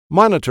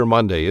Monitor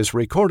Monday is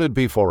recorded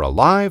before a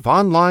live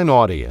online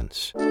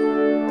audience.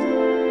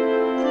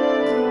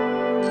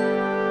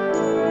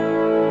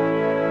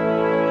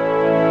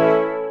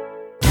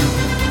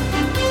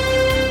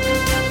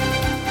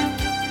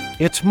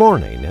 It's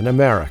morning in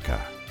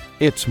America.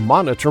 It's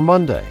Monitor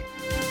Monday.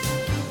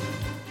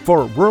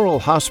 For rural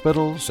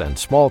hospitals and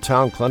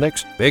small-town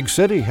clinics, big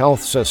city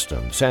health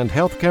systems, and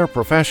healthcare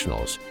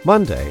professionals,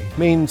 Monday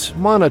means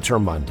Monitor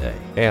Monday.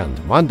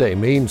 And Monday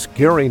means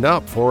gearing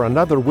up for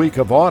another week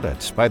of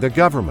audits by the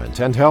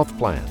government and health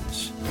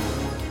plans.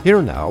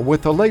 Here now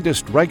with the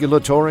latest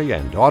regulatory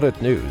and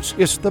audit news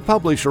is the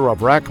publisher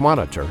of RAC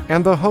Monitor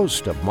and the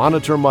host of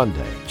Monitor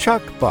Monday,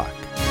 Chuck Buck.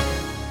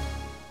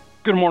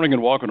 Good morning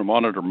and welcome to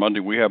Monitor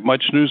Monday. We have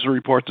much news to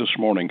report this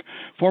morning.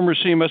 Former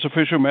CMS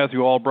official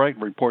Matthew Albright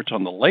reports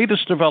on the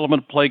latest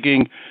development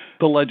plaguing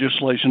the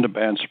legislation to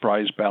ban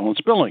surprise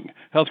balance billing.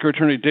 Healthcare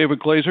attorney David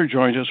Glazer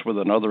joins us with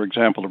another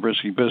example of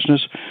risky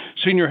business.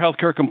 Senior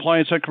healthcare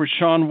compliance expert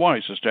Sean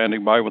Weiss is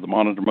standing by with the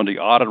Monitor Monday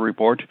audit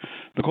report.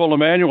 Nicole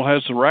Emanuel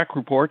has the RAC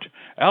report.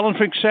 Alan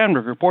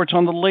Fink-Sandberg reports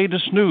on the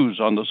latest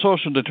news on the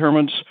social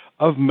determinants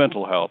of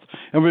mental health.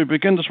 And we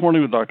begin this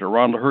morning with Dr.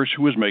 Ronald Hirsch,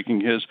 who is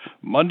making his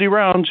Monday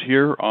rounds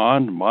here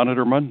on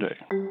Monitor Monday.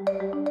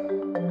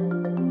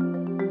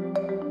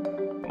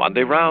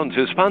 Monday Rounds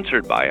is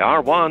sponsored by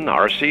R1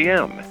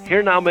 RCM.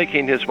 Here now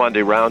making his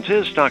Monday Rounds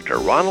is Dr.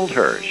 Ronald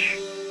Hirsch.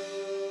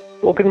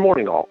 Well, good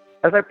morning, all.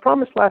 As I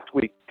promised last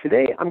week,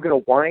 today I'm going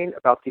to whine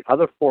about the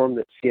other form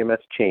that CMS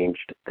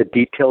changed, the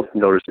detailed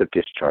notice of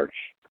discharge.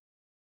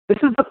 This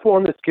is the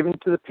form that's given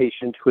to the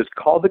patient who has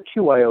called the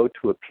QIO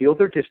to appeal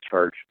their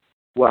discharge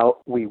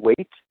while we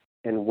wait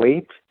and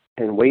wait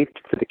and wait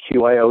for the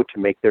QIO to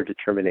make their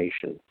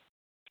determination.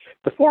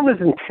 The form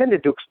is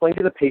intended to explain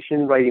to the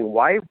patient in writing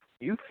why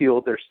you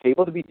feel they're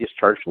stable to be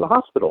discharged from the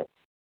hospital.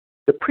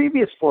 The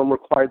previous form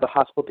required the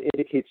hospital to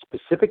indicate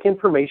specific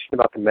information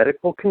about the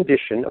medical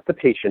condition of the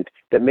patient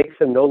that makes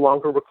them no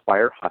longer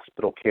require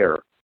hospital care.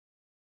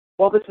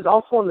 While this is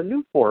also on the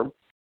new form,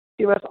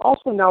 CMS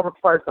also now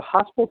requires the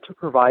hospital to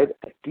provide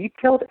a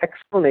detailed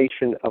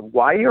explanation of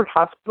why your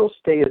hospital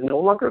stay is no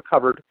longer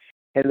covered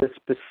and the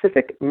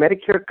specific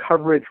Medicare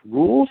coverage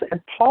rules and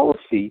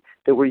policy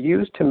that were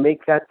used to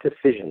make that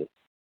decision.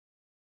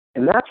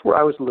 And that's where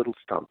I was a little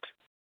stumped.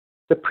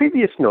 The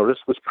previous notice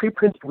was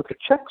pre-printed with a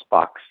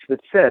checkbox that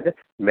said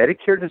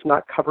Medicare does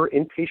not cover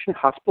inpatient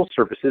hospital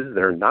services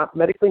that are not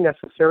medically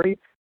necessary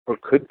or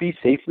could be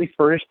safely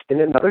furnished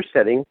in another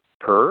setting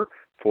per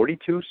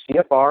 42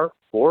 CFR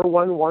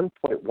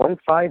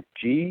 411.15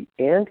 G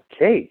and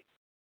K.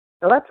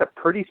 Now that's a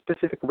pretty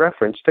specific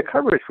reference to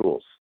coverage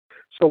rules.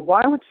 So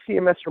why would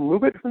CMS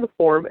remove it from the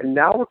form and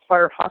now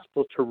require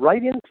hospitals to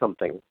write in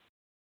something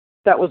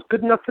that was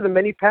good enough for the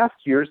many past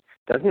years?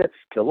 Doesn't it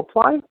still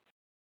apply?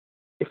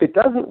 If it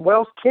doesn't, what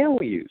else can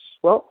we use?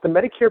 Well, the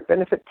Medicare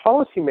Benefit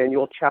Policy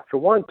Manual, Chapter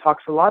 1,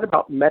 talks a lot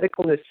about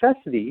medical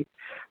necessity,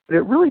 but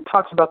it really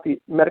talks about the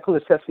medical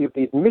necessity of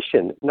the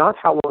admission, not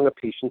how long a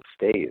patient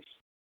stays.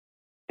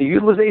 The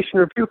utilization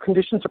review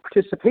conditions of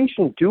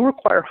participation do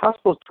require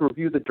hospitals to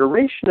review the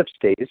duration of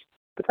stays,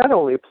 but that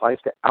only applies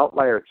to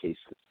outlier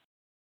cases.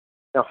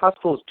 Now,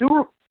 hospitals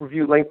do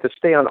review length of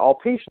stay on all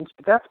patients,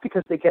 but that's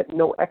because they get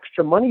no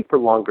extra money for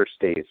longer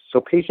stays.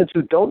 So patients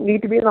who don't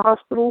need to be in the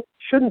hospital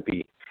shouldn't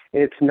be,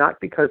 and it's not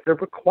because they're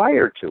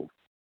required to.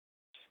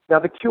 Now,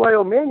 the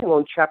QIO manual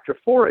in Chapter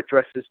 4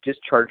 addresses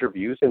discharge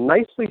reviews and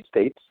nicely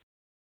states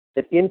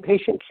that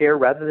inpatient care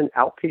rather than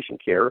outpatient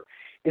care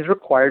is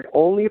required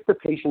only if the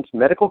patient's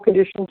medical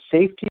condition,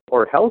 safety,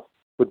 or health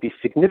would be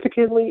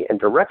significantly and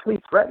directly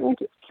threatened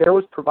if care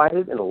was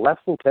provided in a less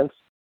intense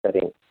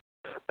setting.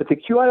 But the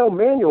QIO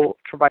manual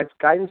provides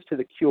guidance to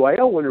the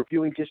QIO when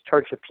reviewing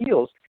discharge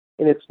appeals,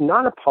 and it's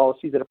not a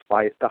policy that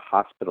applies to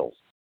hospitals.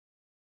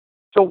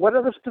 So what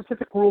other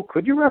specific rule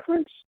could you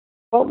reference?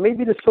 Well,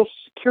 maybe the Social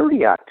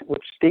Security Act,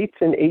 which states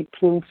in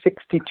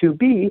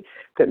 1862B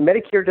that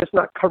Medicare does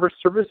not cover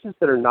services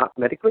that are not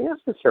medically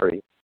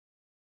necessary.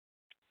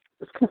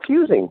 It's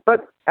confusing,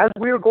 but as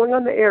we were going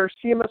on the air,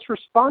 CMS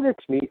responded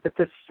to me that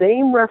the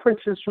same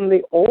references from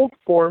the old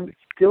form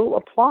still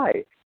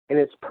apply, and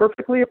it's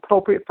perfectly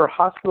appropriate for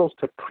hospitals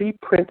to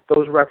pre-print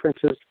those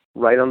references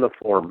right on the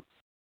form.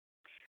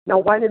 Now,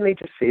 why didn't they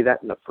just say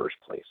that in the first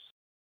place?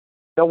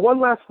 Now,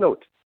 one last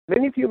note.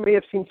 Many of you may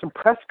have seen some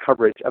press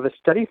coverage of a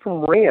study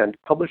from RAND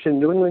published in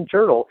New England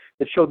Journal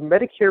that showed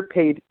Medicare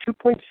paid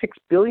 $2.6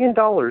 billion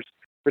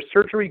for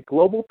surgery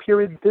global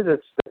period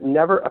visits that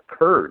never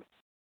occurred.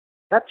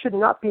 That should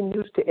not be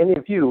news to any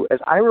of you, as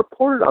I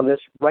reported on this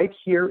right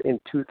here in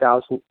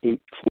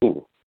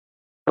 2018.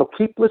 So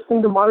keep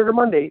listening to Monitor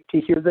Monday to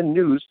hear the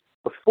news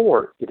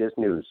before it is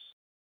news.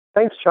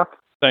 Thanks, Chuck.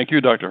 Thank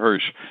you, Dr.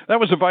 Hirsch. That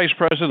was the Vice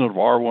President of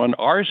R1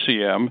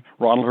 RCM,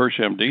 Ronald Hirsch,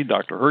 MD.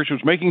 Dr. Hirsch was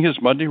making his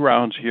Monday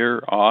rounds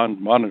here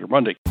on Monitor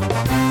Monday.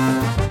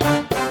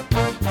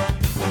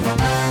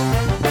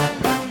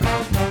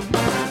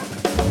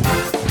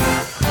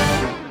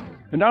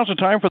 And now's the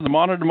time for the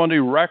Monitor Monday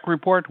RAC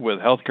Report with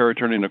healthcare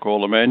attorney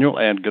Nicole Emanuel.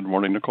 And good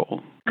morning,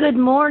 Nicole. Good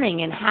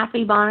morning and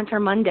happy Monitor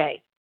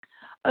Monday.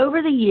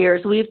 Over the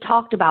years, we have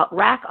talked about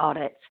RAC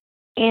audits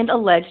and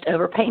alleged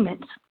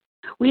overpayments.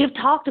 We have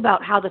talked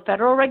about how the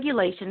federal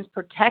regulations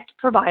protect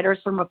providers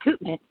from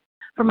recoupment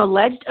from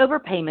alleged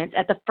overpayments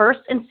at the first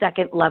and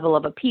second level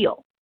of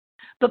appeal.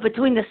 But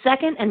between the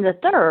second and the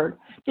third,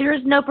 there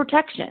is no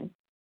protection.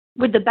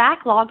 With the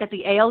backlog at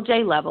the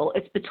ALJ level,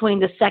 it's between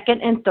the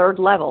second and third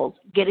levels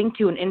getting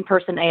to an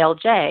in-person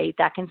ALJ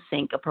that can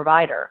sink a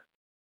provider.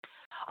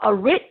 A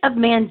writ of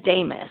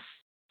mandamus.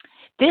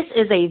 This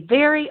is a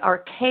very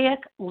archaic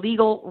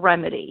legal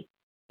remedy.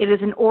 It is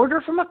an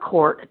order from a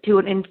court to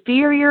an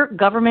inferior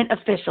government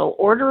official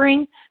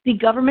ordering the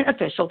government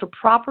official to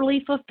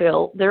properly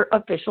fulfill their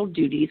official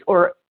duties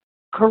or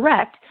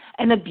correct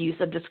an abuse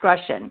of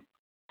discretion.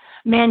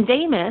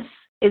 Mandamus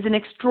is an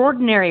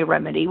extraordinary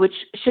remedy which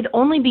should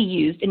only be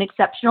used in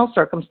exceptional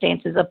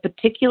circumstances of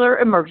particular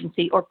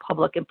emergency or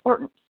public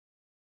importance.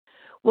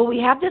 Well, we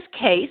have this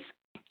case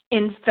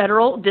in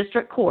federal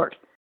district court.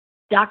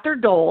 Dr.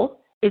 Dole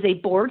is a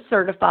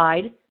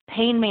board-certified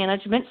pain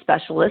management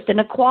specialist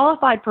and a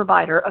qualified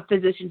provider of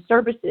physician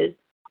services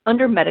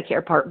under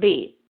Medicare Part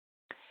B.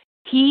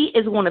 He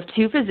is one of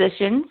two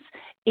physicians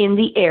in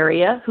the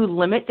area who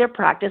limit their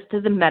practice to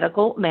the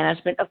medical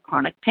management of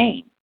chronic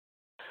pain.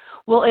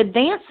 Well,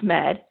 Advanced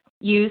Med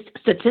used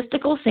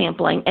statistical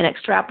sampling and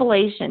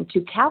extrapolation to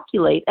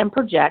calculate and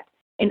project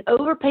an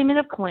overpayment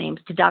of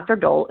claims to Dr.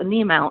 Dole in the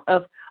amount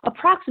of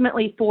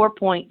approximately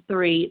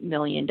 $4.3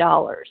 million.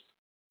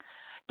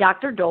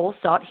 Dr. Dole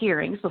sought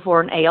hearings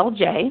before an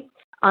ALJ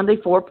on the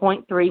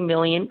 $4.3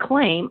 million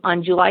claim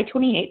on July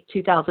 28,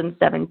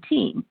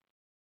 2017,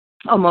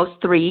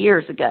 almost 3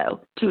 years ago,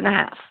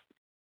 2.5.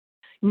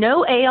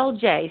 No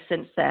ALJ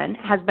since then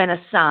has been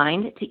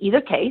assigned to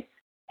either case,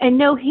 and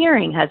no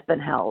hearing has been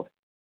held.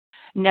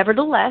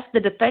 Nevertheless, the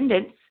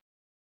defendants,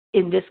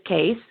 in this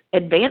case,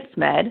 Advanced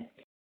Med,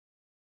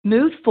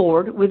 moved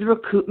forward with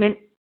recoupment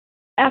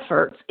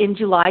efforts in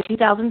July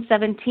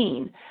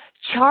 2017,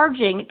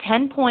 charging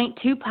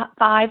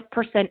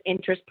 10.25%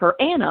 interest per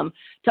annum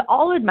to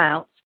all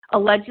amounts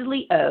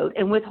allegedly owed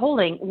and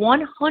withholding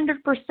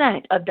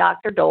 100% of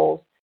Dr.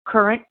 Dole's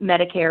current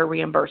Medicare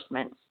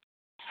reimbursements.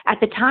 At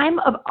the time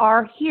of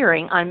our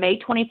hearing on May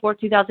 24,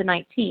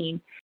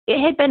 2019, it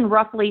had been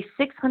roughly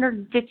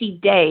 650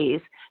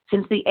 days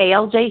since the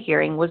ALJ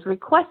hearing was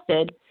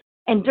requested,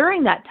 and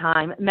during that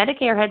time,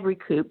 Medicare had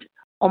recouped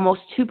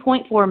almost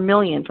 $2.4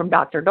 million from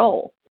Dr.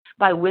 Dole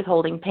by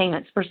withholding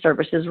payments for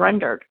services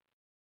rendered.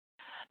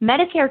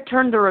 Medicare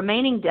turned the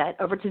remaining debt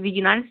over to the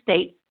United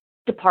States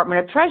Department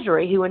of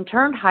Treasury, who in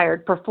turn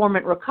hired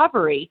Performant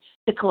Recovery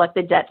to collect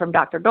the debt from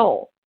Dr.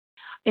 Dole.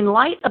 In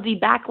light of the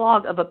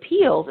backlog of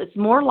appeals, it's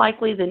more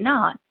likely than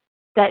not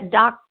that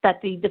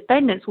the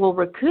defendants will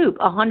recoup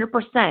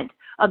 100%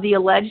 of the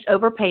alleged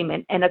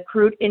overpayment and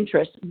accrued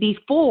interest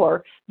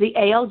before the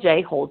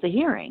ALJ holds a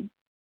hearing.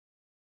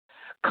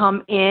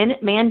 Come in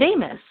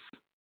mandamus.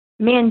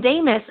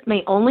 Mandamus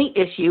may only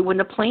issue when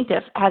the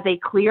plaintiff has a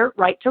clear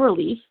right to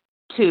relief,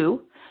 2,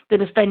 the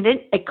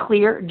defendant a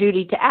clear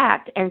duty to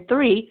act, and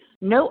 3,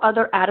 no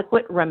other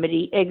adequate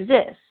remedy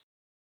exists.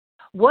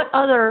 What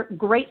other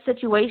great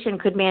situation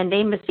could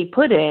mandamus be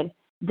put in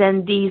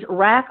than these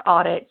RAC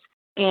audits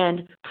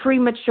and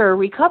premature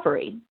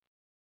recovery?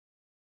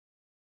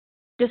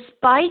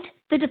 Despite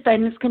the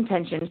defendant's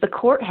contentions, the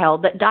court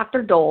held that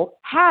Dr. Dole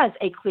has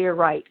a clear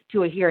right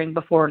to a hearing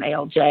before an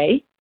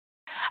ALJ,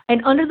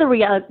 and under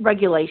the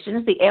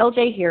regulations, the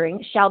ALJ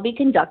hearing shall be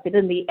conducted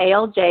and the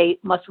ALJ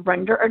must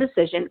render a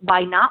decision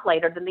by not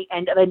later than the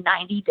end of a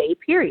 90-day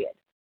period.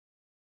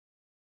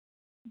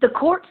 The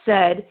court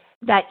said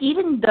that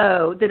even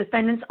though the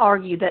defendants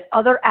argue that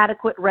other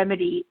adequate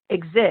remedy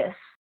exists,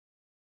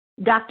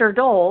 Dr.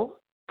 Dole,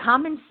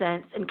 common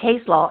sense, and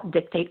case law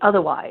dictate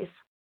otherwise.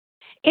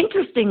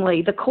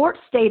 Interestingly, the court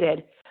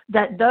stated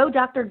that though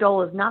Dr.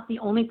 Dole is not the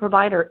only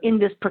provider in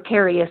this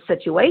precarious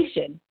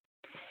situation,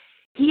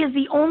 he is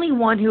the only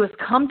one who has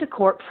come to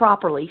court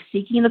properly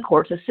seeking the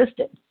court's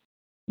assistance.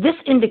 This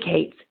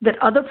indicates that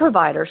other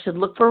providers should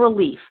look for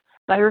relief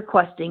by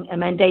requesting a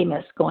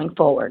mandamus going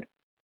forward.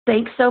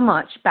 Thanks so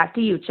much. Back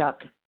to you,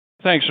 Chuck.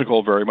 Thanks,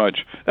 Nicole, very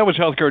much. That was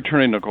healthcare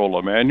attorney Nicole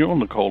Emanuel.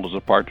 Nicole is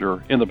a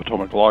partner in the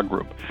Potomac Law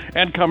Group.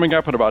 And coming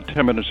up at about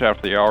 10 minutes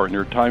after the hour in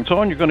your time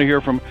zone, you're going to hear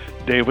from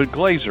David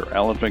Glazer,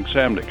 Alan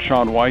Fink-Samnick,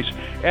 Sean Weiss,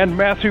 and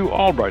Matthew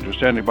Albright, who's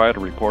standing by to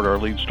report our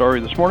lead story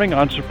this morning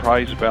on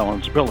surprise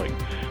balance billing.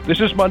 This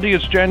is Monday.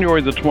 It's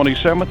January the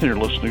 27th, and you're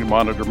listening to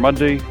Monitor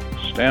Monday.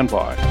 Stand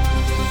by.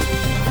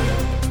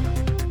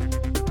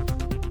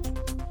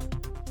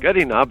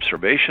 Getting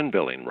observation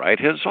billing right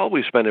has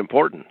always been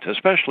important,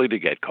 especially to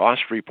get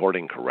cost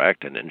reporting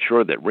correct and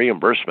ensure that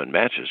reimbursement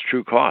matches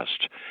true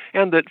costs,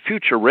 and that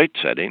future rate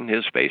setting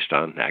is based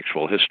on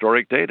actual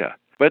historic data.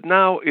 But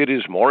now it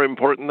is more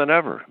important than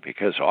ever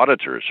because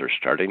auditors are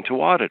starting to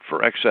audit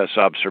for excess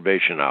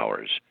observation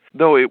hours.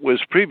 Though it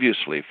was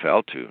previously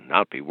felt to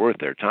not be worth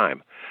their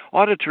time,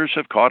 auditors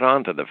have caught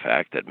on to the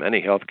fact that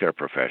many healthcare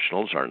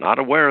professionals are not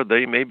aware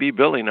they may be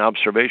billing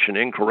observation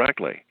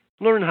incorrectly.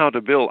 Learn how to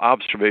bill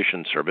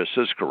observation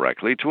services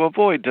correctly to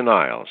avoid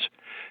denials.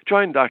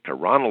 Join Dr.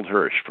 Ronald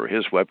Hirsch for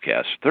his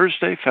webcast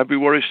Thursday,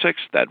 February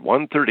 6th at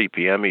 1:30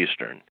 p.m.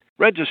 Eastern.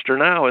 Register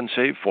now and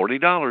save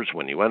 $40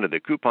 when you enter the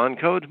coupon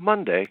code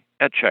Monday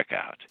at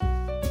checkout.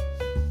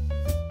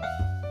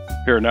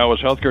 Here now is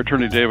healthcare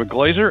attorney David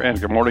Glazer.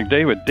 And good morning,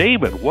 David.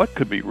 David, what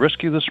could be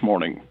risky this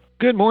morning?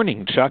 Good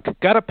morning, Chuck.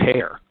 Got a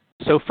pair.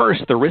 So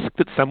first, the risk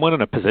that someone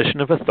in a position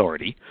of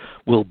authority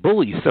will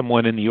bully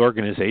someone in the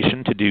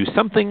organization to do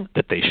something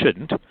that they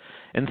shouldn't.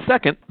 And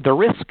second, the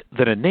risk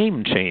that a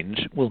name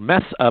change will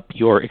mess up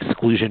your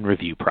exclusion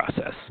review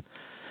process.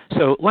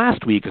 So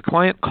last week, a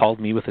client called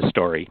me with a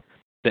story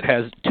that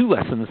has two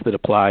lessons that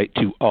apply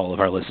to all of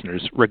our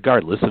listeners,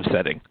 regardless of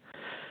setting.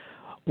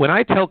 When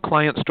I tell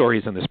client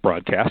stories in this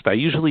broadcast, I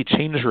usually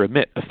change or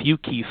omit a few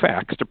key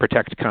facts to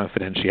protect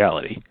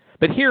confidentiality.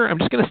 But here, I'm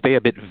just going to stay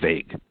a bit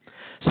vague.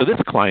 So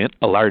this client,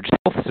 a large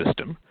health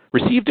system,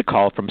 received a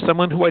call from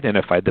someone who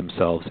identified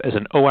themselves as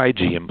an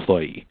OIG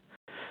employee.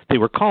 They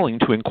were calling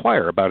to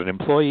inquire about an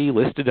employee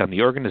listed on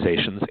the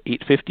organization's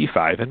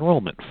 855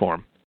 enrollment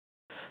form.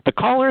 The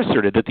caller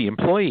asserted that the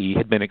employee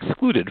had been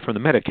excluded from the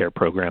Medicare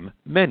program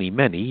many,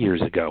 many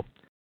years ago.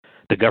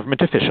 The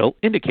government official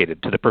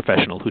indicated to the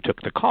professional who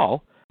took the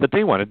call that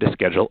they wanted to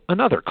schedule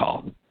another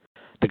call.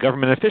 The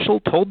government official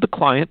told the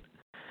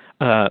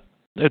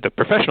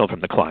professional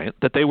from the client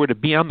that they were to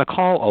be on the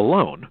call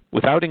alone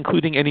without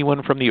including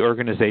anyone from the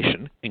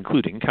organization,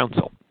 including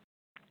counsel.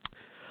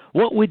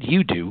 What would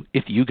you do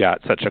if you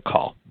got such a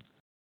call?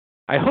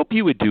 I hope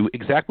you would do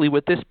exactly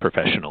what this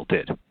professional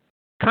did.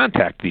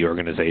 Contact the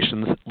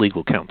organization's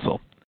legal counsel.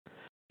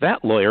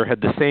 That lawyer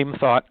had the same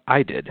thought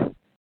I did.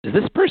 Is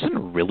this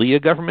person really a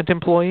government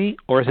employee,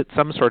 or is it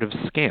some sort of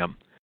scam?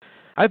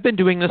 I've been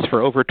doing this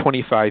for over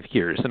 25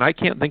 years, and I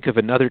can't think of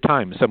another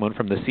time someone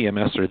from the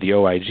CMS or the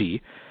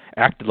OIG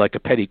acted like a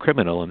petty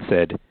criminal and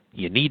said,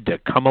 "You need to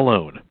come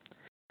alone."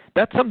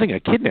 That's something a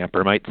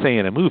kidnapper might say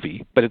in a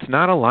movie, but it's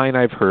not a line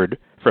I've heard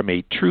from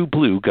a true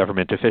blue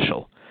government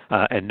official.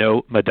 And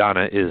no,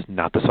 Madonna is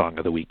not the song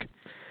of the week.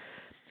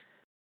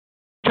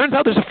 Turns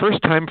out there's a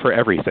first time for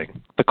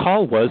everything. The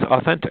call was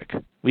authentic.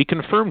 We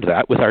confirmed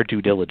that with our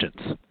due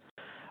diligence.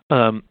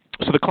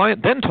 So the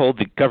client then told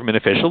the government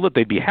official that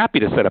they'd be happy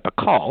to set up a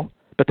call,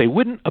 but they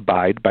wouldn't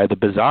abide by the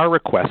bizarre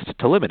request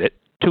to limit it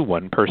to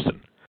one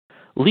person.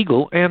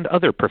 Legal and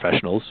other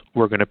professionals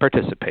were going to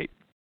participate.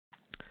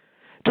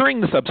 During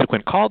the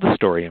subsequent call, the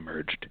story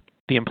emerged.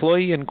 The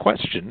employee in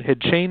question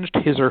had changed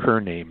his or her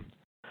name.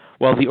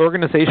 While the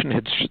organization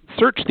had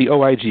searched the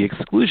OIG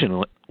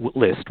exclusion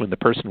list when the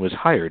person was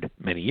hired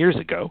many years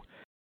ago,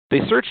 they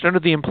searched under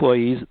the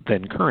employee's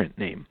then current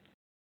name.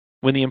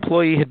 When the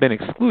employee had been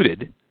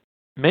excluded,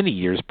 many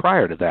years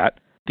prior to that,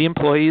 the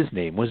employee's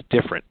name was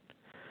different.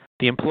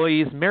 The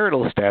employee's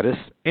marital status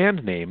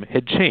and name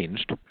had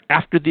changed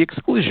after the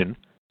exclusion,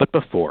 but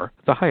before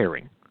the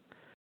hiring.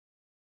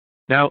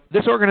 Now,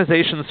 this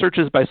organization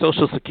searches by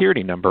Social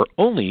Security number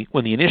only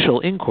when the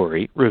initial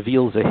inquiry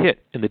reveals a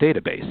hit in the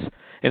database.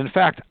 And in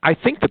fact, I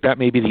think that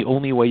may be the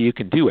only way you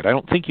can do it. I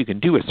don't think you can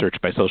do a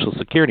search by Social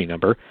Security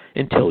number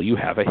until you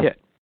have a hit.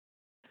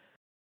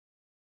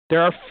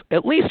 There are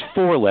at least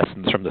 4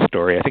 lessons from the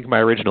story. I think my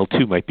original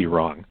 2 might be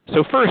wrong.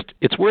 So first,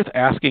 it's worth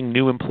asking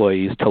new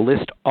employees to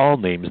list all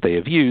names they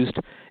have used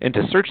and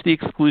to search the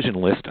exclusion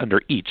list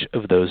under each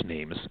of those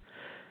names.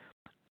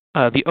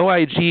 The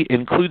OIG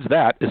includes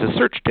that as a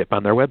search tip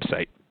on their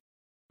website.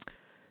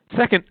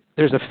 Second,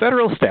 there's a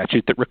federal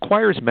statute that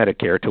requires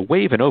Medicare to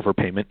waive an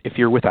overpayment if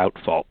you're without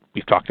fault.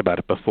 We've talked about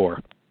it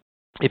before.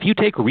 If you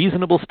take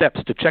reasonable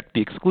steps to check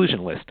the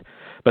exclusion list,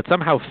 but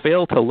somehow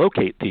fail to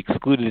locate the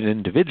excluded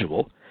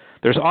individual,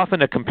 there's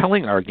often a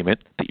compelling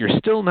argument that you're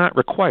still not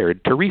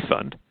required to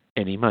refund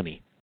any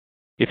money.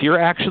 If your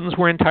actions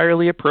were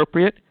entirely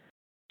appropriate,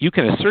 you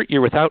can assert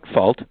you're without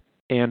fault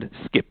and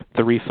skip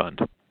the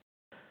refund.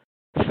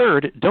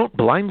 Third, don't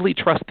blindly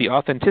trust the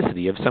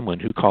authenticity of someone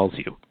who calls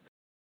you.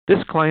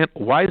 This client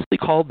wisely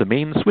called the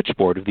main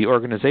switchboard of the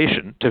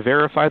organization to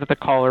verify that the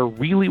caller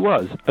really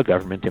was a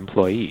government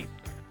employee.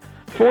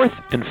 Fourth,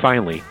 and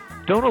finally,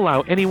 don't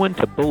allow anyone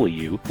to bully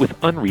you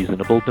with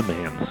unreasonable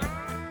demands.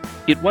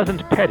 It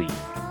wasn't petty,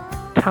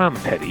 Tom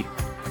Petty,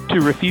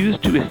 to refuse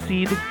to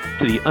accede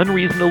to the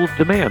unreasonable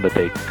demand that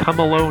they come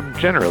alone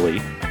generally,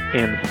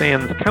 and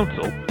sans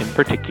counsel in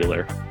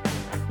particular.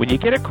 When you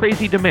get a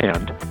crazy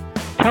demand,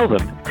 tell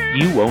them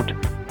you won't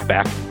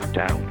back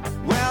down.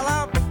 Well,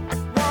 I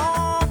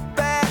won't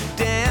back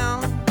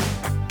down.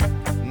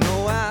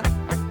 No, I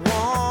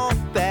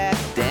won't back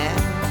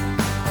down.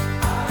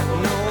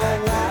 No, I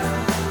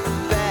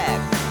won't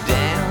back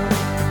down.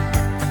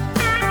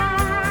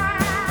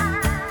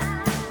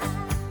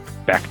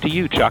 Back to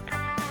you, Chuck.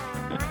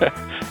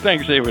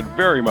 Thanks, David,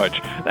 very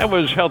much. That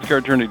was healthcare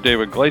attorney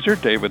David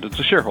Glazer. David is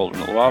a shareholder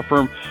in the law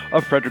firm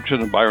of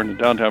Frederickson and Byron in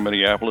downtown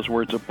Minneapolis,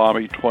 where it's a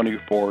balmy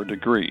 24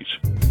 degrees.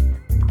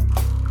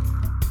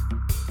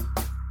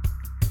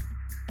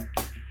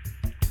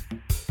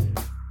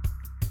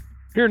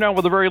 Here now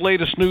with the very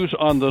latest news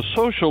on the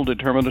social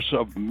determinants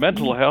of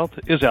mental health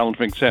is Alan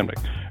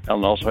Fink-Sandvik.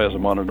 Alan also has a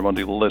Monitor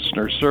Monday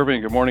listener survey.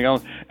 Good morning,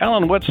 Alan.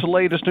 Alan, what's the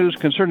latest news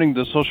concerning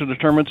the social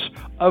determinants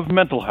of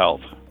mental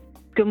health?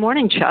 Good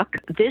morning, Chuck.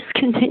 This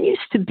continues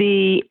to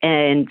be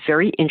a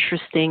very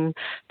interesting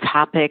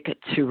topic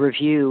to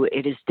review.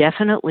 It is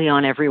definitely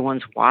on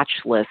everyone's watch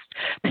list,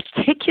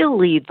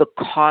 particularly the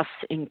costs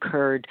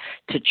incurred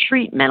to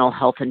treat mental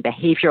health and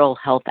behavioral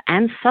health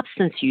and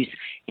substance use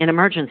in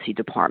emergency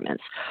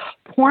departments.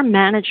 Poor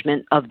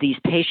management of these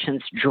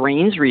patients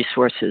drains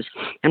resources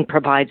and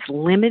provides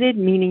limited,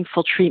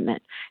 meaningful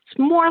treatment. It's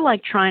more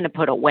like trying to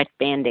put a wet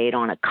Band-Aid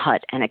on a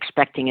cut and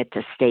expecting it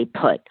to stay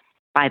put.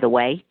 By the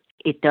way,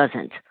 it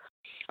doesn't.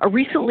 A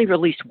recently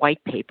released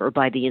white paper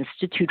by the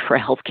Institute for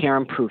Healthcare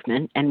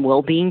Improvement and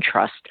Wellbeing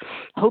Trust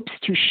hopes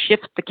to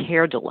shift the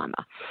care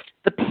dilemma.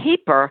 The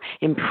paper,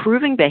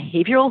 Improving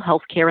Behavioral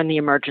Health Care in the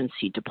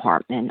Emergency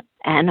Department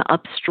and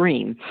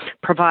Upstream,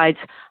 provides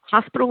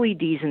hospital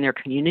EDs and their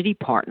community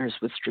partners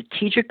with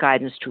strategic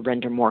guidance to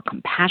render more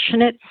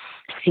compassionate,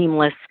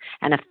 seamless,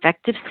 and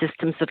effective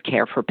systems of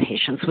care for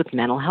patients with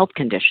mental health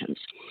conditions.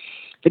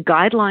 The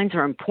guidelines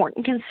are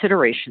important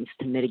considerations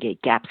to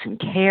mitigate gaps in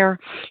care,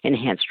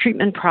 enhance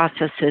treatment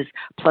processes,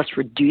 plus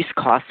reduce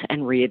costs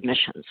and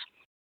readmissions.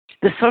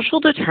 The social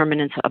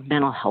determinants of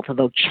mental health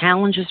evoke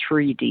challenges for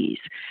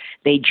EDs.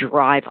 They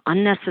drive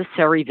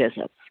unnecessary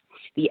visits.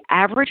 The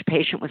average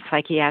patient with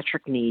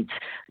psychiatric needs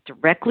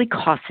directly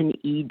costs an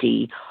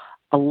ED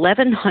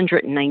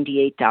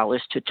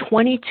 $1,198 to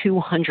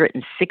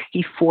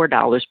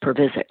 $2,264 per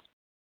visit.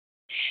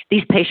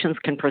 These patients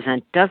can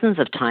present dozens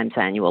of times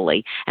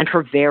annually and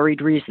for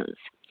varied reasons.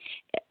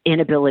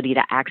 Inability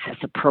to access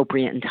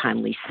appropriate and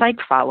timely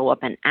psych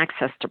follow-up and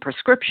access to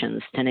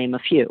prescriptions, to name a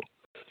few.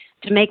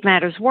 To make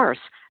matters worse,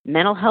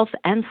 mental health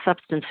and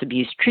substance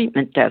abuse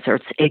treatment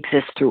deserts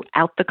exist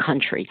throughout the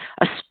country,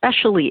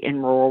 especially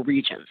in rural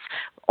regions,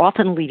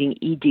 often leaving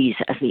EDs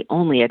as the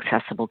only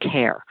accessible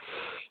care.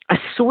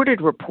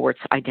 Assorted reports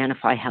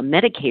identify how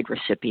Medicaid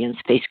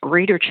recipients face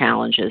greater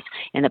challenges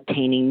in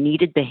obtaining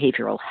needed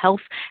behavioral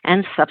health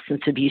and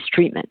substance abuse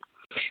treatment.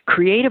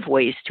 Creative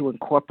ways to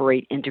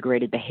incorporate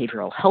integrated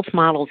behavioral health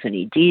models in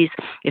EDs,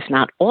 if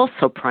not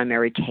also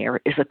primary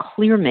care, is a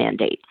clear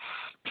mandate.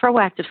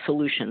 Proactive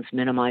solutions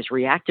minimize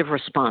reactive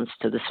response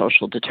to the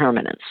social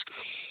determinants.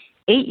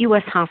 8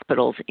 U.S.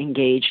 hospitals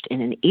engaged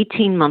in an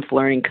 18-month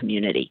learning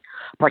community.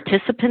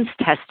 Participants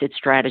tested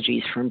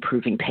strategies for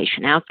improving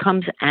patient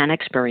outcomes and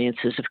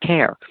experiences of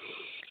care.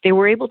 They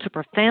were able to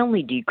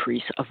profoundly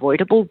decrease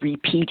avoidable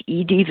repeat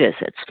ED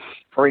visits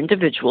for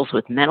individuals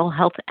with mental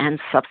health and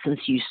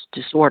substance use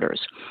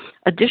disorders.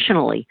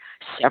 Additionally,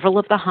 several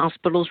of the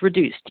hospitals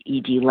reduced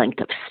ED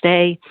length of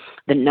stay,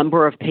 the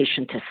number of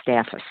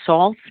patient-to-staff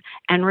assaults,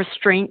 and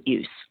restraint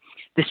use.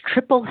 This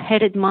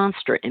triple-headed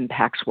monster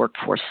impacts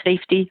workforce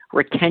safety,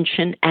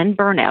 retention, and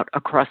burnout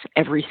across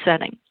every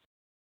setting.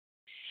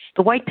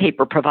 The white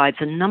paper provides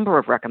a number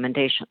of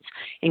recommendations,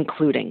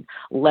 including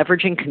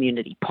leveraging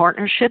community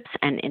partnerships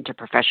and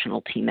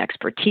interprofessional team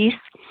expertise,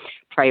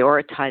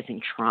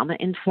 prioritizing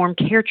trauma-informed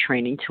care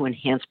training to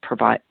enhance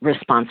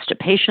response to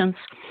patients,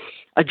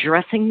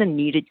 addressing the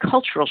needed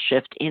cultural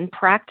shift in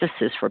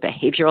practices for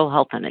behavioral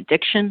health and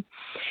addiction,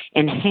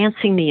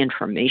 enhancing the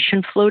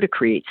information flow to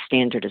create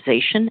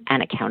standardization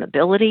and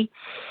accountability,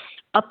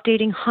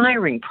 updating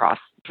hiring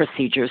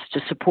procedures to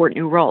support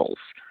new roles,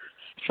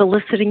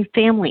 soliciting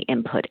family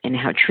input in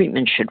how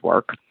treatment should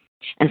work,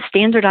 and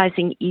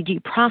standardizing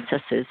ED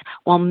processes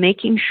while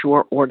making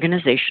sure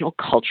organizational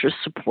cultures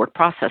support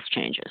process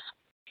changes.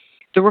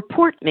 The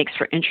report makes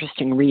for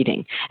interesting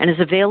reading and is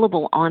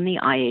available on the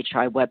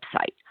IHI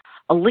website.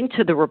 A link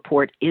to the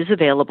report is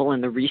available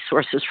in the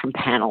Resources from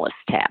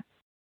Panelists tab.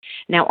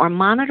 Now, our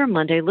Monitor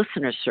Monday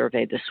listener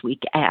survey this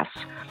week asks,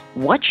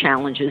 what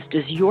challenges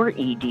does your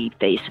ED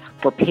face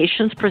for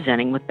patients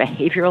presenting with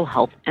behavioral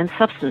health and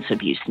substance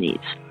abuse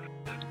needs?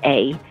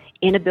 A,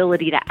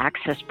 inability to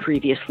access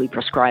previously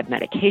prescribed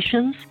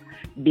medications.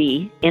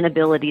 B,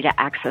 inability to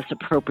access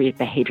appropriate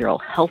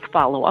behavioral health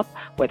follow-up,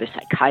 whether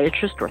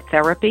psychiatrist or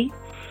therapy.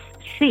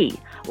 C,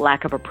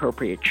 lack of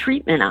appropriate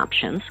treatment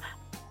options,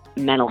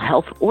 mental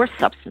health or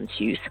substance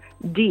use.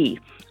 D,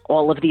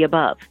 all of the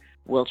above.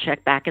 We'll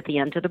check back at the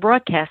end of the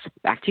broadcast.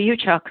 Back to you,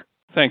 Chuck.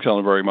 Thanks,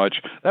 Alan, very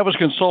much. That was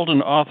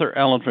consultant author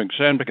Alan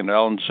Fink-Sandvik, and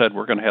Alan said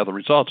we're going to have the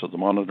results of the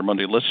Monitor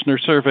Monday listener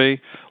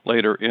survey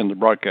later in the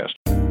broadcast.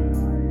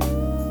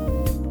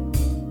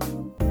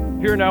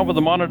 Here now with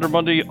the Monitor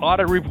Monday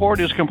audit report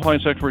is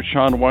compliance expert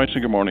Sean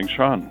Weinstein. Good morning,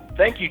 Sean.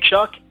 Thank you,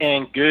 Chuck,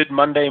 and good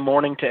Monday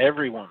morning to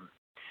everyone.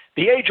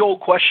 The age-old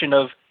question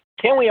of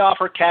can we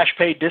offer cash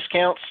pay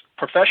discounts,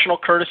 professional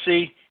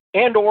courtesy,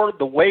 and or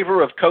the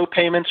waiver of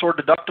co-payments or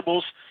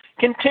deductibles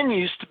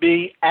continues to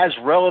be as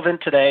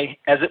relevant today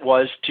as it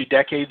was 2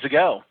 decades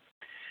ago.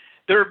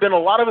 There have been a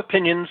lot of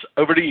opinions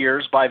over the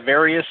years by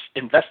various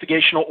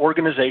investigational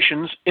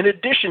organizations in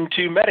addition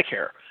to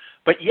Medicare,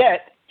 but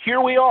yet here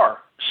we are,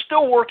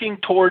 still working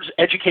towards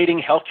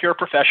educating healthcare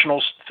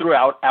professionals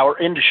throughout our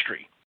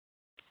industry.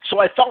 So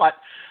I thought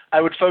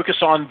I would focus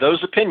on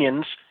those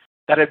opinions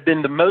that have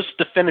been the most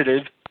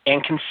definitive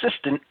and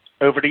consistent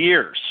over the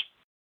years.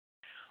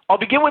 I'll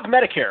begin with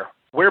Medicare,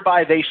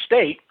 whereby they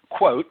state,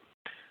 quote,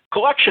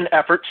 collection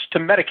efforts to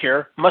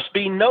Medicare must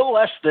be no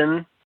less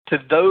than to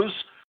those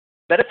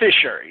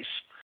beneficiaries,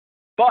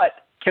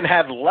 but can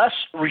have less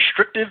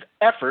restrictive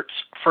efforts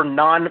for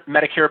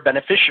non-Medicare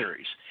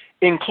beneficiaries,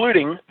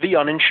 including the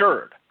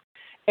uninsured,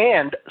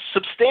 and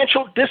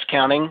substantial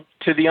discounting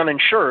to the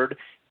uninsured,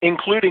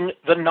 including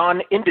the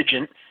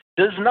non-indigent,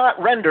 does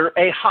not render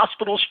a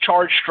hospital's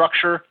charge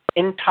structure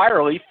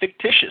entirely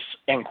fictitious,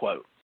 end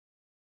quote.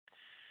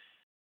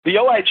 The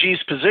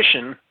OIG's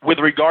position with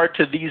regard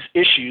to these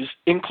issues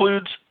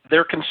includes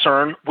their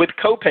concern with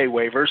copay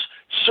waivers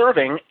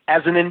serving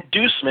as an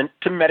inducement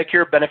to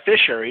Medicare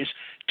beneficiaries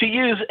to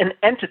use an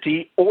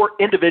entity or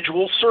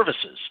individual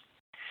services.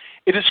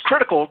 It is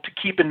critical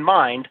to keep in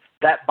mind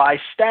that by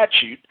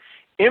statute,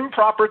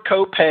 improper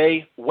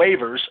copay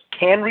waivers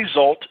can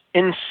result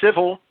in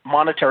civil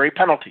monetary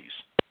penalties.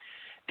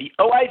 The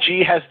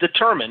OIG has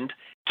determined,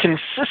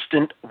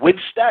 consistent with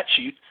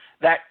statute,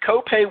 that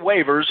copay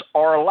waivers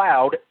are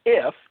allowed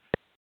if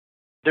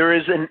there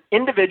is an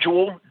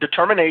individual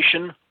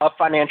determination of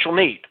financial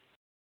need.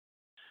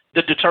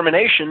 The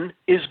determination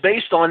is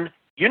based on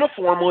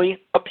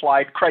uniformly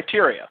applied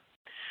criteria.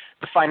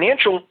 The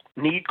financial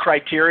need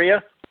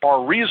criteria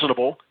are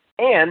reasonable,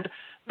 and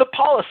the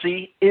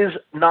policy is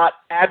not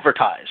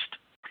advertised.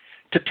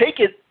 To take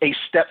it a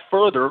step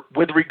further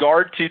with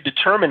regard to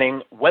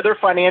determining whether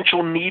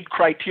financial need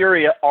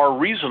criteria are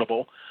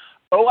reasonable,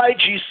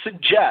 OIG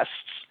suggests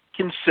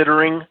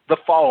considering the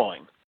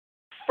following.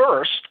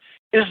 First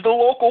is the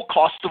local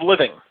cost of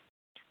living.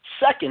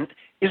 Second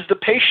is the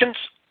patient's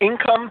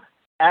income,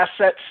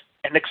 assets,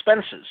 and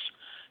expenses.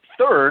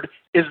 Third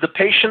is the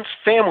patient's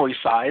family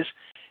size.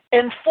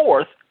 And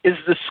fourth is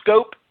the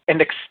scope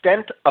and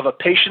extent of a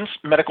patient's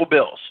medical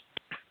bills.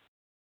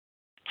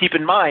 Keep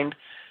in mind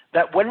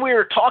that when we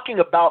are talking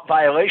about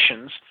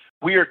violations,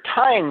 we are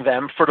tying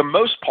them, for the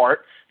most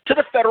part, to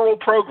the federal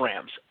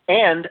programs,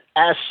 and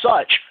as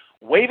such,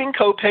 waiving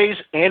copays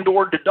and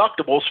or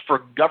deductibles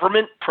for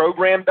government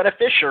program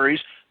beneficiaries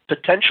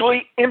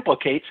potentially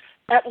implicates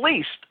at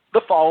least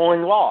the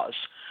following laws.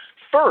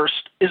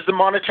 First is the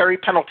Monetary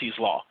Penalties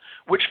Law,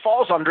 which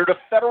falls under the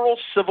Federal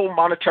Civil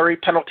Monetary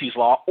Penalties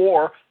Law,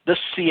 or the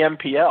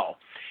CMPL,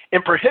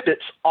 and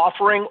prohibits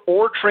offering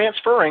or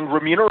transferring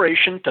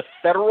remuneration to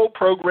federal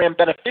program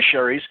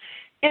beneficiaries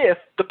if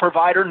the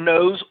provider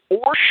knows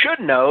or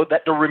should know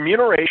that the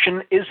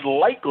remuneration is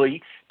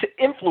likely to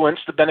influence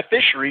the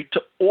beneficiary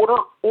to order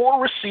or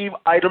receive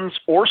items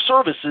or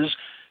services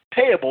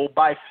payable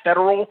by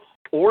federal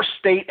or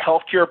state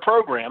healthcare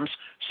programs,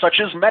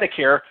 such as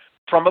Medicare,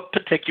 from a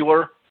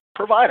particular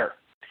provider.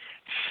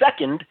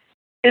 Second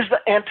is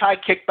the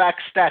anti-kickback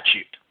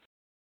statute.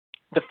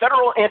 The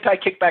federal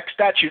anti-kickback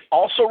statute,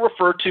 also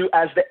referred to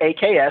as the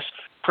AKS,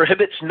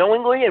 prohibits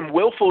knowingly and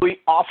willfully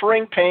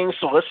offering, paying,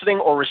 soliciting,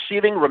 or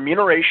receiving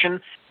remuneration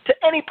to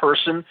any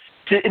person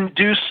to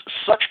induce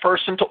such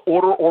person to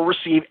order or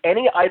receive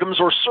any items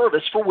or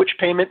service for which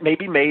payment may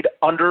be made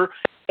under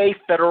a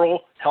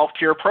federal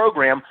healthcare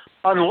program,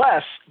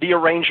 unless the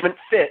arrangement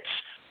fits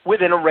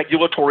within a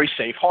regulatory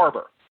safe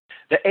harbor.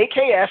 The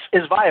AKS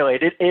is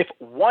violated if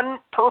one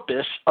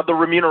purpose of the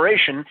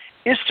remuneration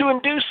is to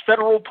induce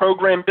federal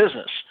program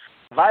business.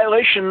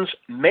 Violations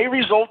may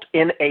result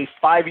in a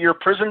 5-year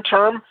prison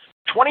term,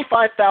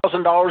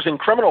 $25,000 in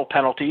criminal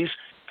penalties,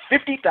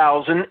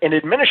 $50,000 in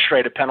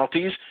administrative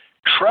penalties,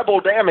 treble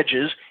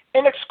damages,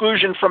 and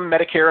exclusion from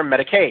Medicare and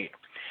Medicaid.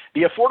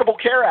 The Affordable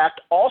Care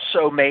Act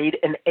also made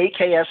an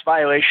AKS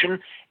violation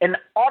an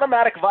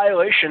automatic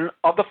violation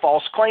of the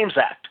False Claims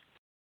Act,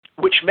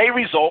 which may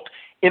result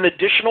in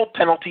additional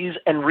penalties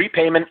and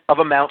repayment of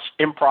amounts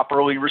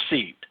improperly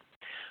received.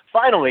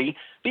 Finally,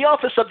 the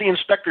Office of the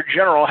Inspector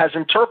General has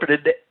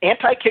interpreted the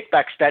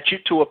anti-kickback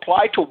statute to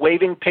apply to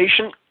waiving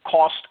patient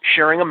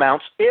cost-sharing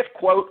amounts if,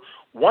 quote,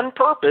 one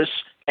purpose,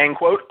 end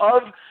quote,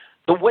 of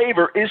the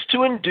waiver is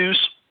to induce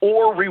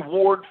or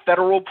reward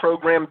federal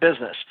program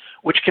business,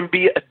 which can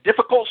be a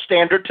difficult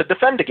standard to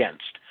defend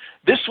against.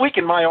 This week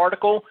in my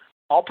article,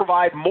 I'll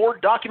provide more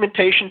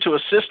documentation to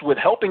assist with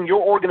helping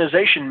your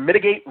organization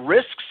mitigate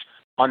risks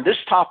on this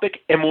topic,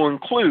 and will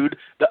include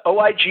the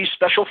OIG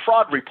Special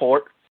Fraud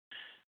Report,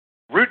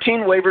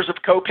 routine waivers of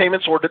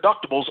copayments or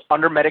deductibles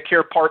under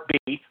Medicare Part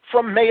B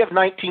from May of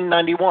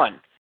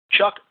 1991.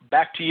 Chuck,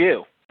 back to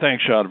you.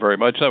 Thanks, Sean, very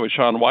much. That was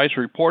Sean Weiss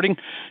reporting.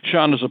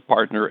 Sean is a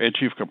partner and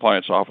Chief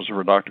Compliance Officer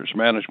for Doctors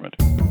Management.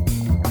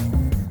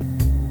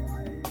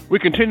 We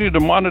continue to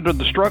monitor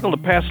the struggle to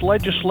pass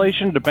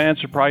legislation to ban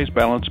surprise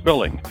balance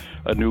billing.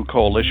 A new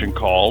coalition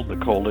called the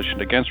Coalition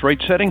Against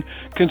Rate Setting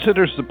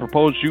considers the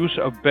proposed use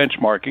of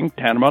benchmarking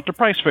tantamount to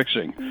price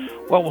fixing.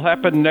 What will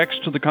happen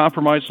next to the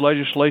compromise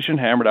legislation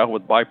hammered out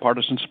with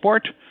bipartisan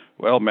support?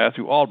 Well,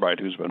 Matthew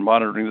Albright, who's been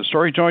monitoring the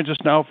story, joins us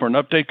now for an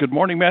update. Good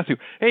morning, Matthew.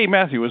 Hey,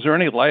 Matthew, is there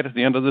any light at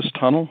the end of this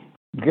tunnel?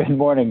 Good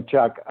morning,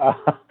 Chuck.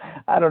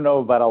 I don't know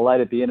about a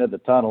light at the end of the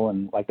tunnel,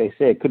 and like they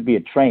say, it could be a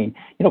train.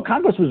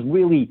 Congress was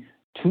really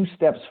 2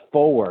 steps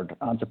forward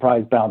on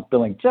surprise balance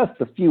billing just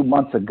a few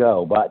months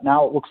ago, but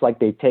now it looks like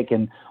they've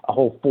taken a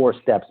whole 4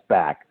 steps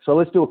back. So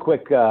let's do a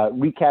quick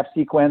recap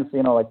sequence,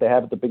 like they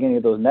have at the beginning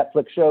of those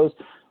Netflix shows.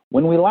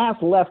 When we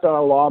last left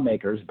our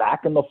lawmakers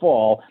back in the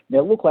fall,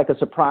 it looked like a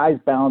surprise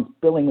balance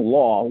billing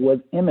law was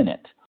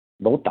imminent.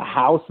 Both the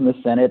House and the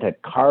Senate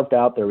had carved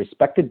out their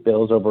respective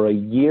bills over a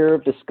year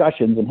of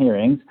discussions and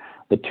hearings.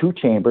 The 2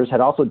 chambers had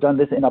also done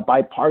this in a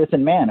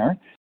bipartisan manner,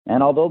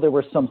 and although there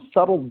were some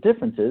subtle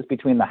differences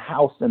between the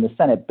House and the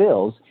Senate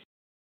bills,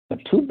 the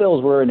 2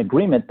 bills were in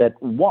agreement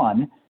that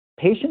 1,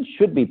 patients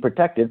should be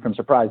protected from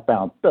surprise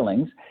balance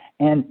billings,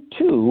 and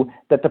 2,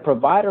 that the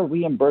provider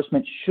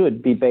reimbursement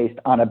should be based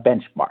on a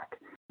benchmark.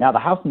 Now, the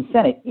House and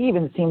Senate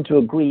even seemed to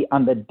agree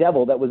on the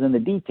devil that was in the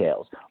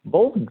details.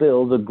 Both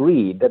bills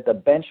agreed that the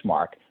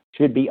benchmark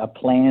should be a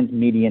planned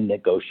median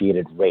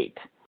negotiated rate.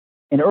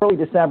 In early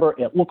December,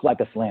 it looked like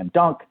a slam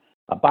dunk.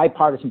 A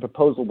bipartisan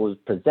proposal was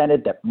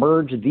presented that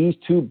merged these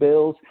 2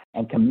 bills,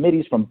 and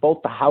committees from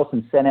both the House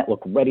and Senate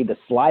looked ready to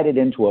slide it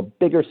into a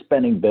bigger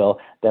spending bill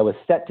that was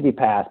set to be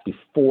passed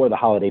before the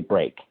holiday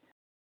break.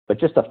 But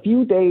just a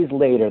few days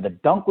later, the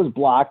dunk was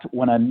blocked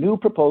when a new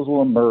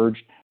proposal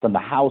emerged from the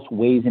House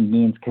Ways and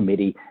Means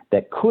Committee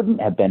that couldn't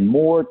have been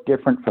more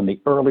different from the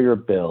earlier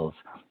bills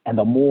and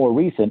the more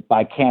recent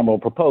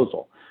bicameral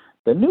proposal.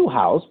 The new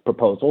House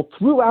proposal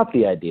threw out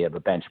the idea of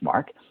a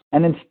benchmark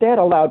and instead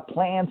allowed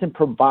plans and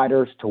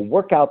providers to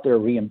work out their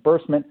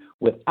reimbursement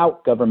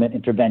without government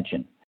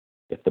intervention.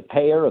 If the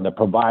payer or the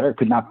provider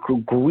could not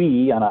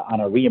agree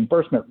on a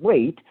reimbursement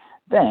rate,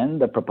 then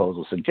the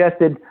proposal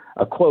suggested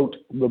a, quote,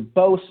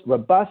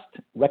 robust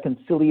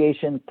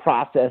reconciliation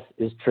process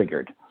is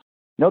triggered.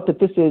 Note that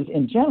this is,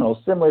 in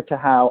general, similar to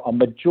how a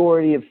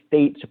majority of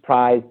state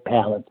surprise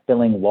balance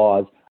billing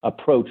laws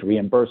approach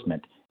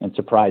reimbursement in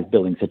surprise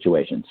billing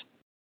situations.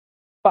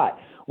 But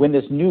when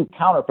this new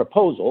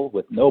counter-proposal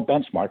with no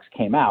benchmarks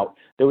came out,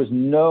 there was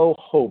no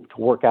hope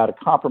to work out a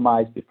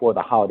compromise before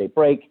the holiday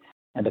break,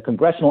 and the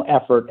congressional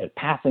effort at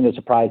passing the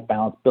surprise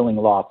balance billing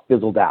law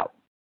fizzled out.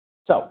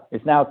 So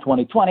it's now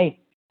 2020.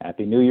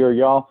 Happy New Year,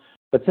 y'all.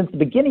 But since the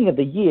beginning of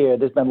the year,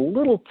 there's been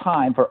little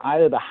time for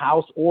either the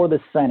House or the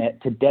Senate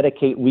to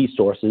dedicate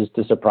resources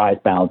to surprise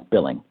balance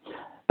billing.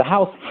 The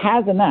House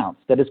has announced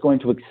that it's going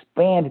to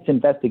expand its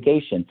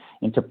investigation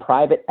into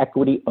private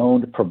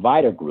equity-owned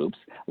provider groups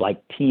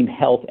like Team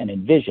Health and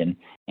Envision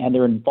and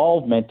their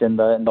involvement in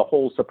the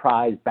whole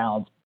surprise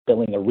balance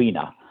billing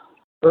arena.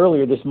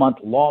 Earlier this month,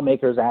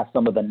 lawmakers asked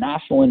some of the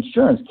national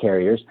insurance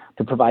carriers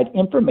to provide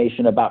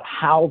information about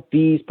how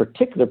these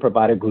particular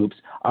provider groups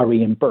are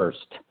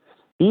reimbursed.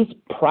 These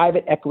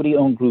private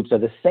equity-owned groups are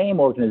the same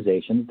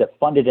organizations that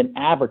funded an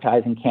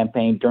advertising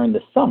campaign during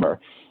the summer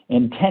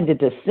intended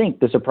to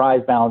sink the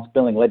surprise balance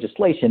billing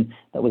legislation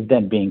that was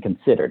then being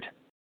considered.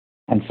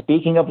 And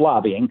speaking of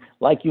lobbying,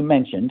 like you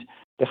mentioned,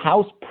 the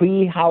House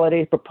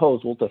pre-holiday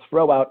proposal to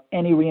throw out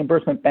any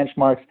reimbursement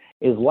benchmarks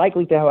is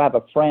likely to have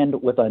a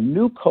friend with a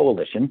new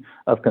coalition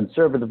of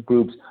conservative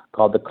groups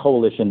called the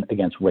Coalition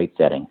Against Rate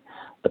Setting.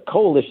 The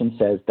coalition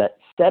says that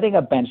setting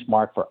a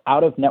benchmark for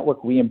out-of-network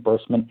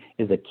reimbursement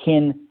is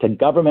akin to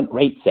government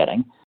rate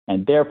setting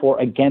and therefore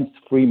against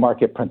free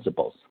market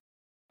principles.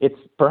 It's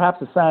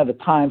perhaps a sign of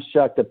the times,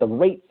 Chuck, that the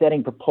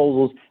rate-setting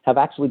proposals have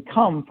actually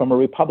come from a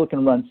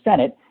Republican-run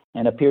Senate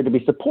and appear to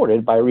be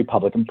supported by a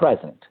Republican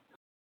president.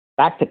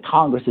 Back to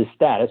Congress's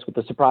status with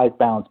the surprise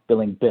balance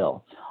billing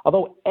bill.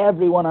 Although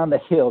everyone on the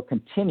Hill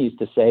continues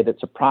to say that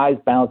surprise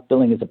balance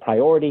billing is a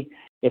priority,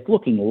 it's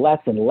looking less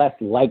and less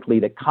likely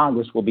that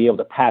Congress will be able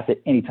to pass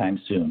it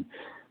anytime soon.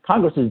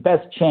 Congress's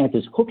best chance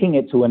is hooking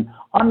it to an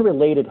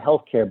unrelated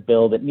health care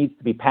bill that needs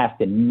to be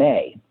passed in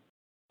May.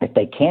 If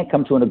they can't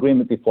come to an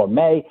agreement before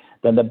May,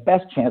 then the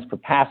best chance for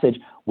passage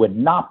would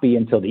not be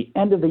until the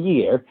end of the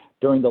year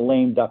during the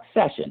lame duck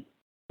session.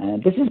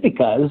 And this is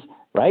because,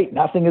 right,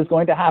 nothing is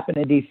going to happen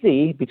in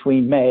D.C.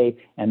 between May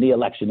and the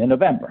election in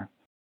November.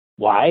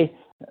 Why?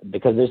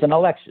 Because there's an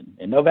election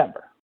in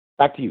November.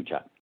 Back to you,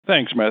 Chuck.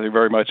 Thanks, Matthew,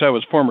 very much. That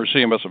was former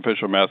CMS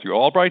official Matthew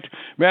Albright.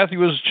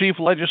 Matthew is Chief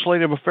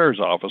Legislative Affairs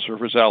Officer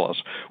for Zellus.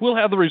 We'll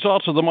have the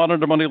results of the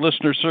Monitor Monday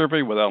listener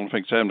survey with Alan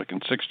Fink-Samnick in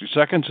 60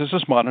 seconds. This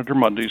is Monitor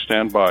Monday.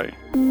 Stand by.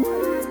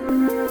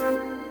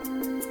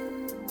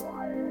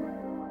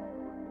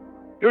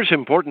 Here's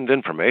important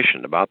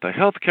information about the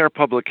healthcare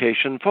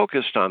publication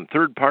focused on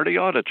third-party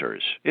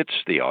auditors.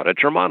 It's the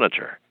Auditor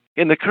Monitor.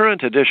 In the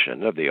current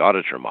edition of the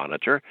Auditor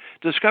Monitor,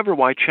 discover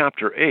why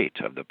Chapter 8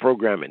 of the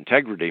Program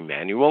Integrity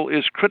Manual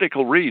is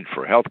critical read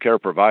for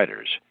healthcare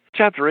providers.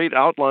 Chapter 8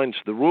 outlines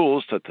the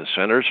rules that the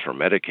Centers for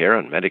Medicare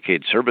and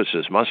Medicaid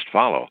Services must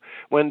follow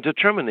when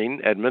determining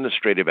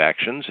administrative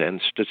actions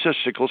and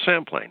statistical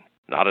sampling.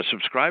 Not a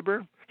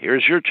subscriber?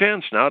 Here's your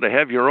chance now to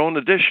have your own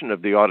edition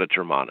of the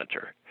Auditor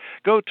Monitor.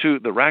 Go to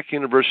the Rack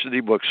University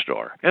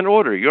bookstore and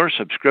order your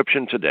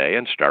subscription today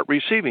and start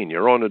receiving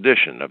your own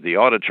edition of the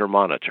Auditor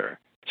Monitor.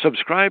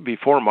 Subscribe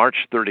before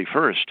March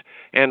 31st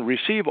and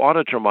receive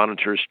Auditor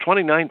Monitor's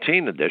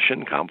 2019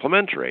 edition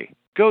complimentary.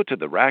 Go to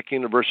the RAC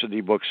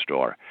University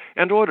bookstore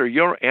and order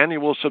your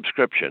annual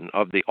subscription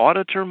of the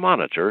Auditor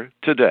Monitor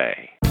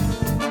today.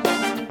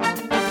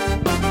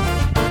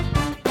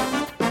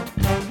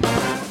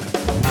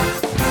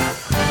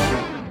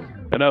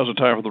 And now's the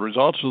time for the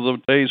results of the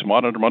day's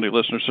Monitor Monday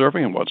listener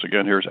survey. And once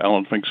again, here's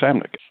Alan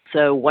Fink-Samnick.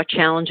 So what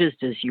challenges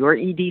does your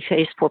ED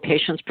face for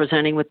patients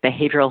presenting with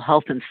behavioral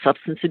health and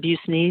substance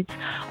abuse needs?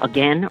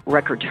 Again,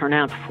 record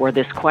turnout for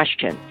this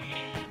question.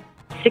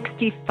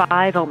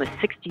 65, almost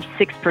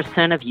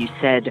 66% of you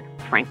said,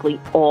 frankly,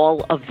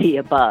 all of the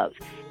above.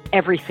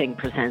 Everything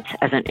presents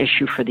as an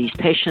issue for these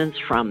patients,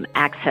 from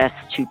access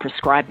to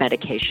prescribed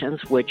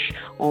medications, which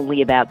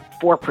only about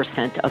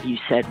 4% of you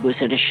said was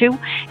an issue,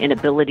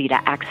 inability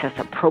to access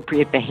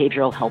appropriate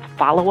behavioral health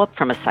follow-up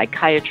from a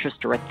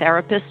psychiatrist or a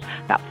therapist,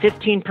 about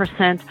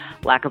 15%,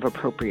 lack of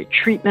appropriate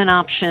treatment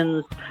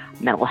options,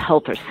 mental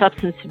health or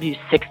substance abuse,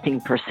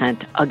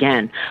 16%.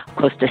 Again,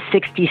 close to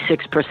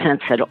 66%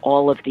 said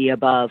all of the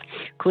above.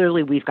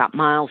 Clearly, we've got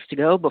miles to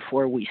go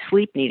before we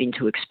sleep, needing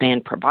to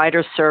expand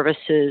provider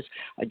services,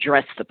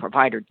 address the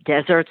provider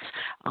deserts,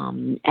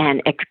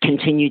 and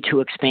continue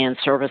to expand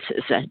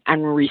services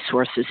and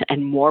resources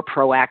and more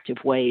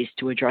proactive ways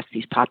to address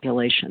these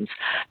populations.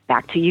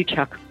 Back to you,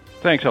 Chuck.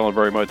 Thanks, Ellen,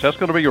 very much. That's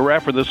going to be a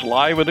wrap for this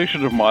live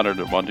edition of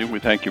Monitor Monday. We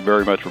thank you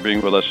very much for being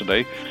with us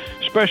today.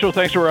 Special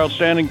thanks to our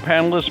outstanding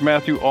panelists,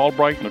 Matthew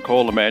Albright,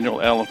 Nicole Emanuel,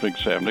 Alan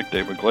Fink-Samnick,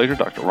 David Glazer,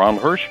 Dr.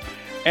 Ronald Hirsch,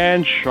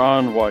 and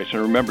Sean Weiss.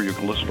 And remember, you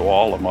can listen to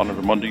all of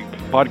Monitor Monday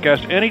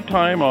podcast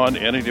anytime on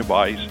any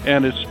device,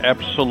 and it's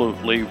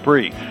absolutely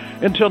free.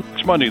 Until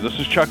next Monday, this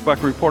is Chuck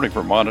Buck reporting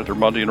for Monitor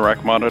Monday and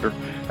RAC Monitor.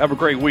 Have a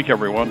great week,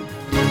 everyone.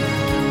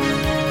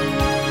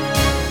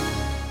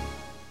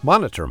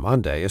 Monitor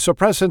Monday is a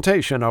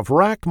presentation of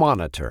RAC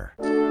Monitor.